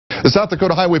The South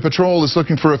Dakota Highway Patrol is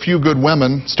looking for a few good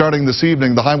women. Starting this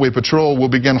evening, the Highway Patrol will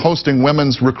begin hosting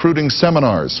women's recruiting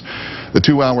seminars. The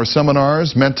 2-hour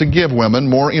seminars meant to give women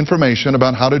more information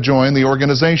about how to join the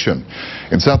organization.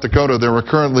 In South Dakota, there are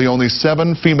currently only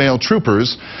 7 female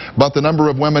troopers, but the number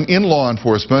of women in law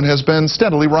enforcement has been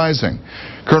steadily rising.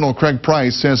 Colonel Craig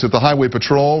Price says that the Highway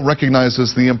Patrol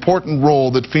recognizes the important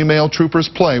role that female troopers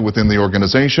play within the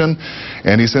organization,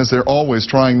 and he says they're always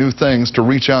trying new things to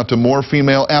reach out to more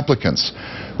female applicants.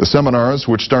 The seminars,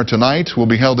 which start tonight, will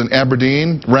be held in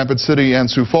Aberdeen, Rapid City, and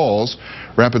Sioux Falls.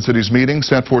 Rapid City's meeting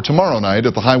set for tomorrow night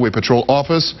at the Highway Patrol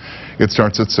office. It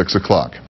starts at 6 o'clock.